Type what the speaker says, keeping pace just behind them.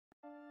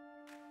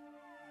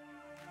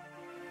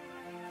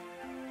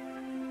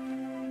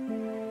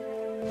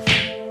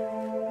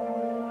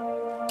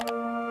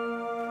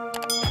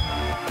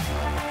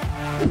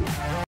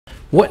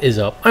What is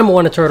up? I'm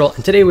Wanna Turtle,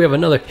 and today we have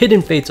another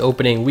Hidden Fates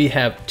opening. We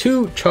have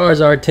two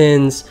Charizard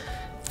tins.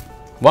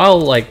 While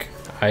like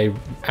I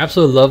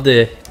absolutely love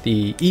the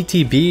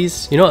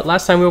ETBs, you know what?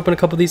 Last time we opened a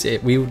couple of these,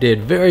 we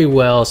did very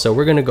well. So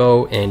we're gonna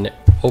go and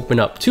open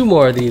up two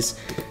more of these.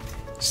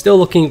 Still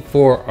looking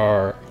for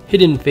our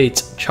Hidden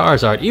Fates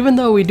Charizard, even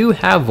though we do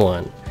have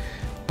one,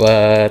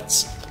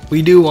 but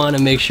we do want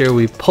to make sure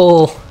we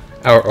pull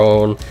our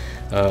own.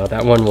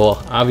 That one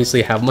will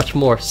obviously have much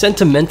more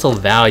sentimental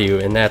value,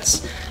 and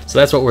that's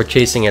what we're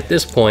chasing at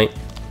this point,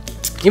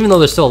 even though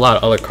there's still a lot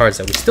of other cards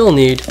that we still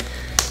need.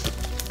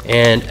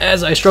 And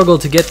as I struggle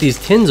to get these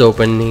tins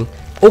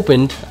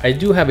opened, I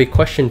do have a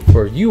question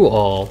for you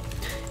all,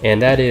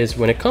 and that is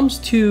when it comes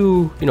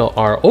to, you know,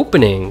 our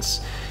openings,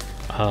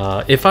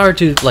 if I were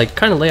to like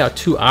kind of lay out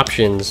two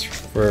options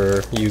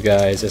for you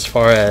guys as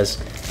far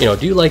as, you know,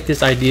 do you like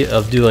this idea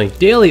of doing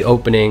daily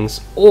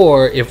openings,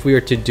 or if we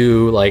were to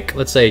do like,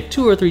 let's say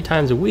 2 or 3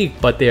 times a week,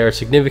 but they are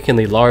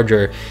significantly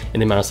larger in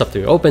the amount of stuff that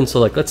we open. So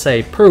like, let's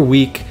say per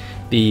week,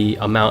 the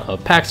amount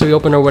of packs that we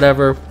open or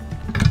whatever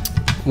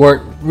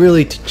weren't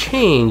really to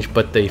change,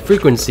 but the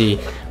frequency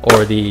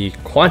or the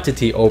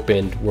quantity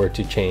opened were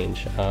to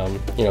change.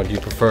 You know, do you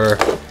prefer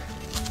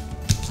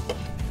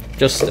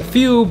just a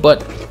few,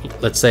 but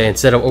let's say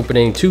instead of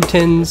opening 2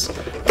 tins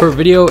per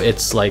video,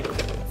 it's like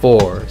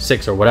 4,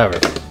 6 or whatever.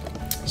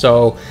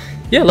 So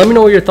yeah, let me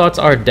know what your thoughts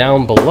are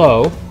down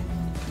below,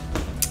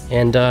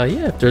 and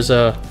yeah, if there's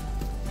a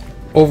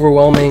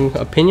overwhelming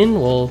opinion,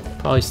 we'll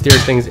probably steer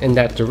things in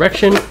that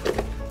direction.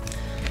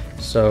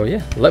 So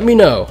yeah, let me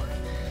know.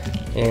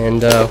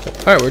 And all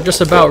right, we're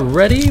just about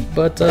ready,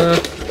 but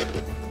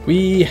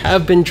we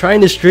have been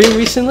trying to stream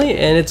recently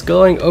and it's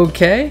going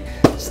okay.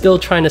 Still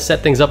trying to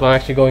set things up. I'm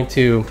actually going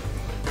to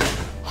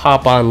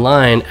hop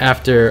online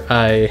after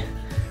I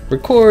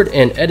record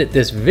and edit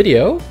this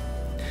video,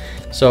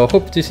 so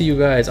hope to see you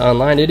guys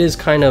online. It is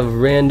kind of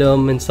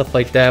random and stuff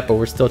like that, but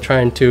we're still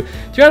trying to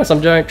be honest,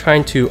 I'm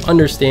trying to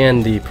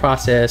understand the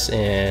process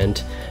and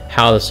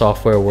how the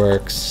software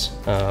works.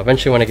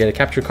 Eventually want to get a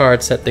capture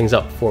card, set things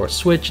up for a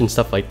Switch and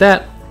stuff like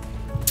that.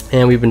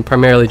 And we've been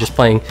primarily just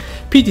playing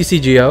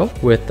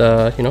PTCGO with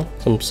you know,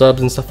 some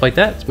subs and stuff like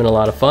that. It's been a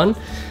lot of fun.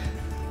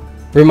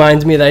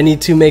 Reminds me that I need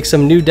to make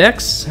some new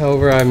decks.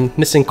 However, I'm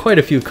missing quite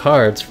a few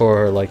cards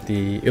for like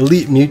the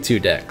Elite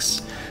Mewtwo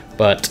decks.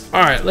 But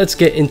all right, let's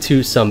get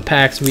into some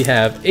packs. We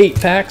have 8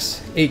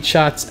 packs, 8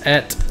 shots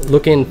at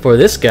looking for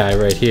this guy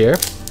right here.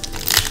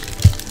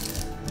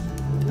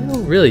 I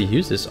don't really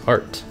use this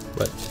art,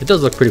 but it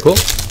does look pretty cool.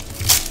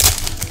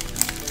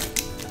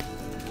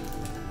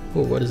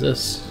 Oh, what is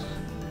this?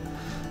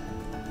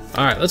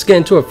 All right, let's get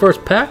into our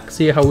first pack,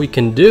 see how we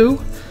can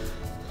do.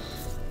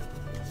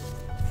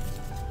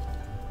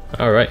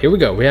 All right, here we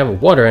go. We have a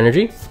Water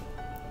Energy,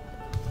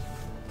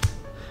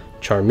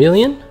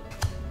 Charmeleon,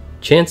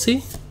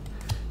 Chansey,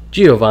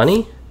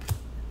 Giovanni,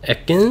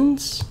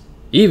 Ekans,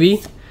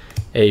 Eevee,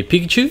 a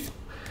Pikachu,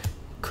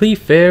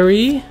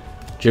 Clefairy,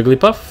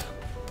 Jigglypuff,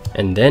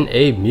 and then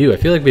a Mew. I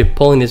feel like we've been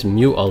pulling this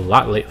Mew a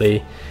lot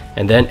lately.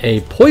 And then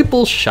a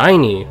Poipole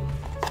Shiny.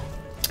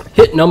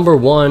 Hit number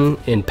 1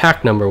 in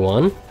pack number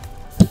 1.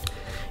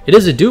 It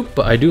is a dupe,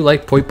 but I do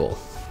like Poipole.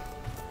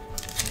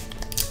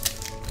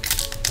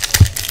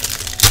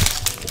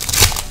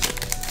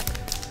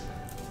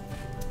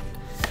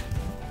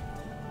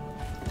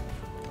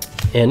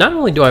 And not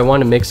only do I want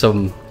to make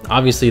some,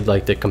 obviously,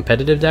 like the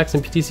competitive decks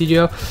in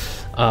PTCGO,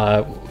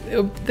 I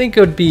think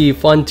it would be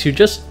fun to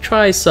just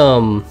try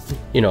some,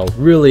 you know,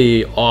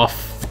 really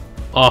off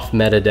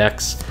meta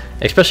decks,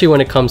 especially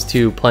when it comes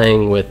to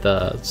playing with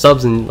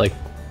subs and like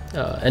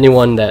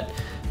anyone that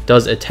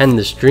does attend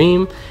the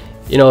stream.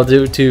 You know,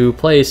 to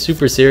play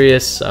super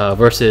serious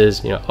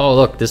versus, you know, oh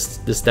look,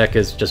 this deck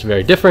is just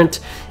very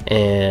different,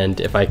 and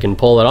if I can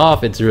pull it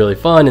off, it's really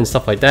fun and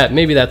stuff like that.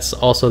 Maybe that's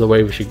also the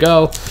way we should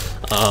go.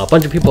 A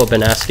bunch of people have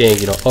been asking,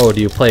 you know, oh, do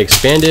you play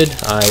expanded?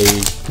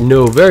 I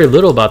know very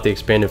little about the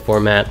expanded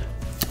format,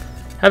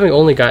 having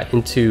only got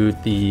into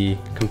the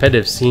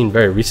competitive scene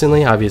very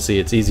recently. Obviously,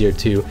 it's easier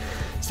to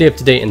stay up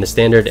to date in the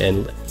standard,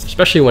 and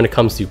especially when it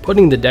comes to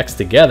putting the decks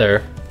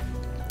together,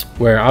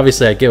 where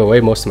obviously I give away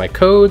most of my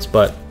codes,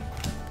 but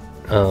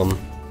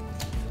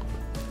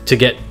to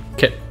get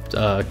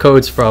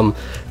codes from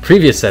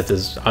previous sets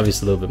is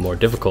obviously a little bit more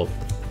difficult.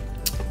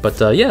 But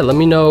yeah, let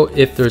me know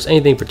if there's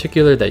anything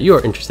particular that you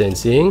are interested in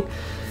seeing.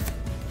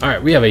 All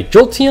right, we have a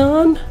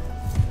Jolteon.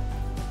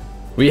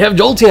 We have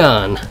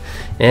Jolteon,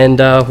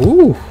 and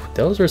ooh,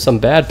 those were some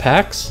bad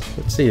packs.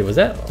 Let's see, was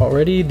that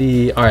already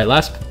the? All right,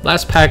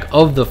 last pack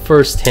of the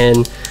first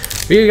 10.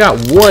 We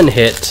got 1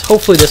 hit.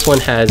 Hopefully this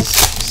one has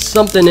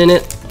something in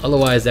it.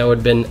 Otherwise, that would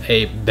have been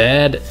a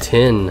bad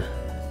tin.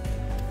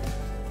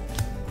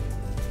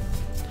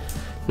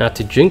 Not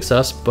to jinx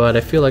us, but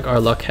I feel like our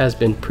luck has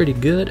been pretty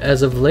good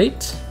as of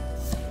late.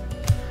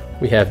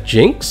 We have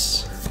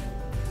Jinx,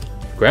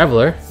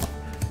 Graveler,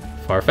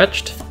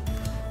 Farfetch'd,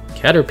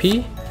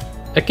 Caterpie,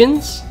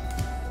 Ekans,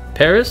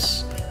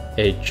 Paris,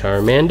 a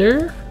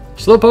Charmander,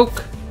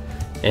 Slowpoke,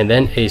 and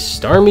then a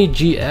Starmie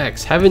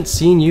GX. Haven't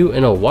seen you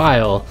in a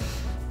while.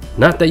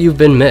 Not that you've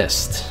been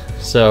missed.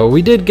 So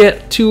we did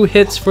get 2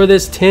 hits for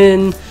this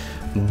tin,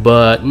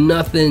 but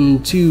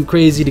nothing too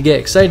crazy to get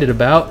excited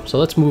about. So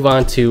let's move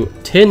on to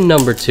tin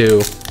number 2.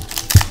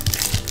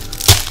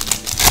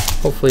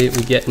 Hopefully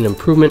we get an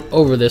improvement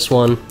over this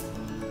one.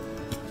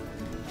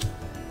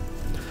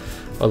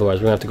 Otherwise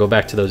we're gonna have to go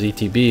back to those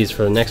ETBs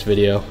for the next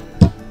video.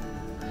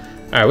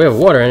 Alright, we have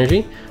Water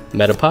Energy,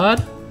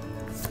 Metapod,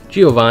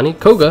 Giovanni,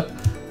 Koga,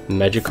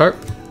 Magikarp,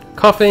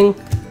 Coughing,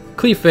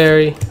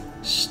 Clefairy,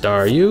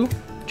 Staryu,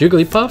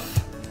 Jigglypuff,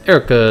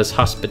 Erica's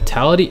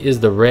Hospitality is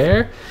the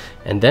rare,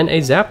 and then a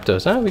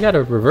Zapdos. We got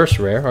a reverse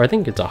rare, or I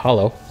think it's a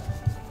holo.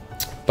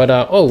 But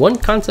oh, one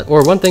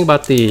thing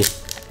about the,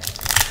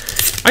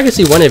 I can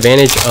see one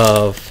advantage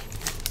of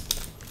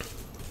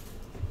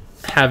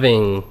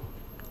having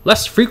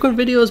less frequent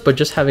videos, but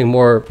just having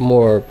more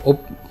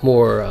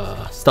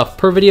stuff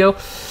per video,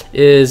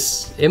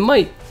 is it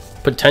might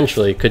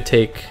potentially could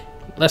take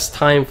less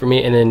time for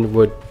me, and then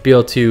would be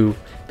able to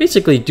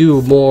basically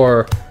do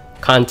more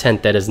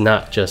content that is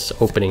not just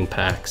opening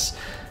packs,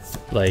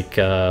 like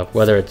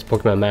whether it's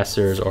Pokemon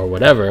Masters or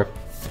whatever.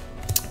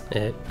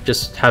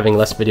 Just having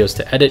less videos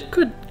to edit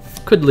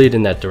could lead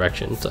in that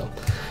direction. So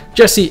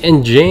Jesse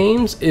and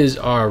James is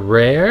our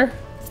rare,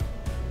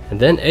 and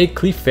then a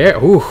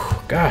Clefairy. Ooh,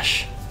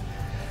 gosh,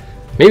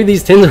 maybe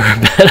these tins are a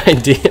bad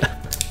idea.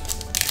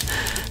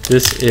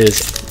 This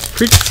is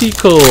pretty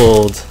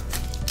cold.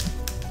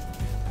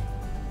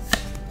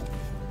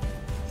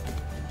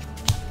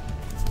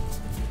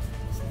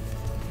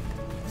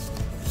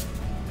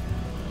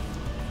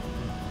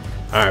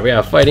 Alright, we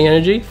have Fighting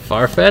Energy,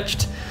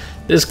 Farfetch'd.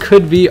 This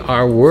could be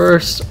our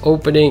worst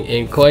opening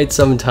in quite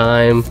some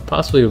time,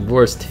 possibly the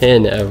worst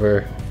tin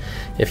ever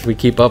if we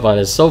keep up on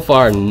it. So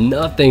far,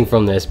 nothing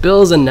from this.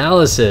 Bill's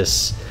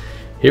Analysis.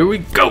 Here we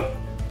go.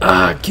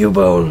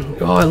 Cubone.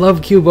 Oh, I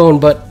love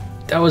Cubone, but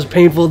that was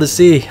painful to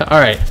see.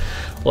 Alright,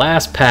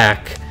 last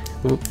pack.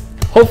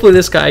 Hopefully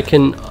this guy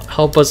can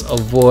help us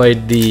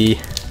avoid the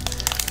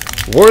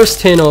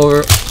worst tin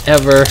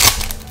ever.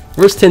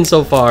 Worst tin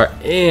so far,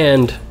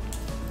 and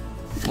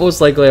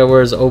most likely our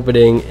worst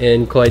opening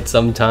in quite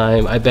some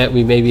time. I bet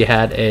we maybe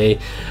had a,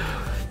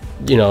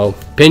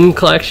 pin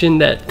collection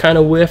that kind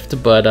of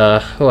whiffed, but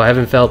oh, I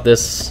haven't felt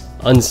this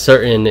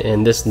uncertain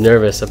and this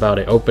nervous about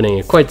it opening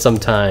in quite some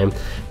time.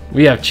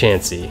 We have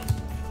Chansey,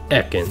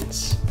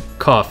 Ekans,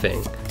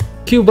 Coughing,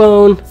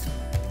 Cubone,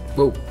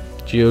 whoa,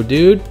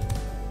 Geodude,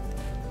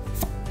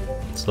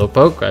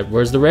 Slowpoke,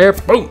 where's the rare?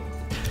 Boom!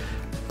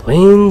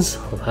 Blaine's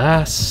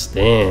Last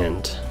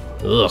Stand.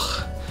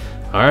 Ugh.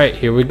 Alright,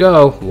 here we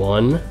go.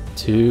 1,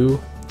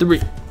 2,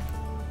 3.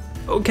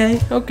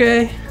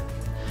 Okay.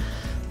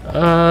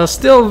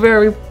 Still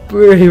very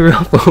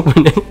rough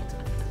opening.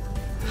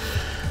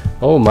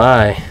 Oh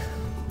my.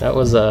 That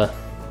was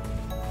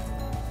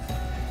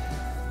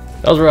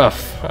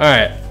rough.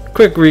 Alright,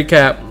 quick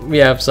recap. We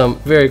have some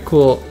very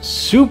cool,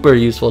 super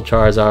useful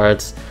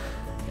Charizards.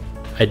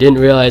 I didn't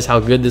realize how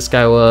good this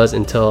guy was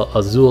until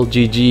Azul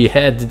GG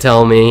had to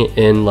tell me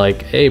in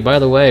like, hey, by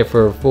the way,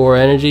 for 4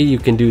 energy you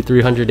can do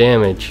 300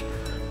 damage.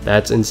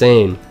 That's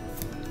insane.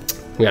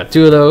 We got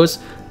 2 of those.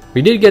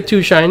 We did get 2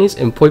 shinies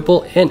in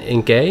Poipole and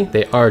Inkay.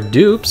 They are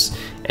dupes.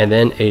 And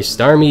then a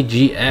Starmie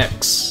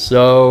GX.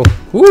 So,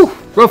 woo,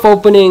 rough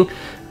opening.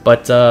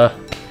 But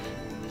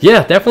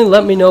yeah, definitely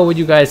let me know what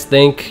you guys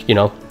think.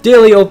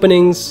 Daily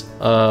openings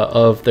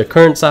of the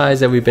current size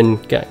that we've been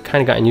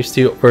kind of gotten used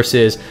to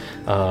versus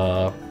 2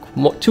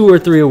 or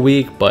 3 a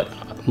week, but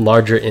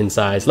larger in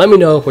size. Let me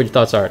know what your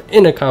thoughts are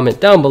in a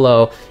comment down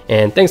below.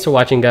 And thanks for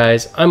watching,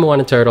 guys. I'm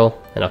Iwana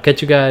Turtle, and I'll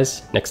catch you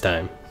guys next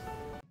time.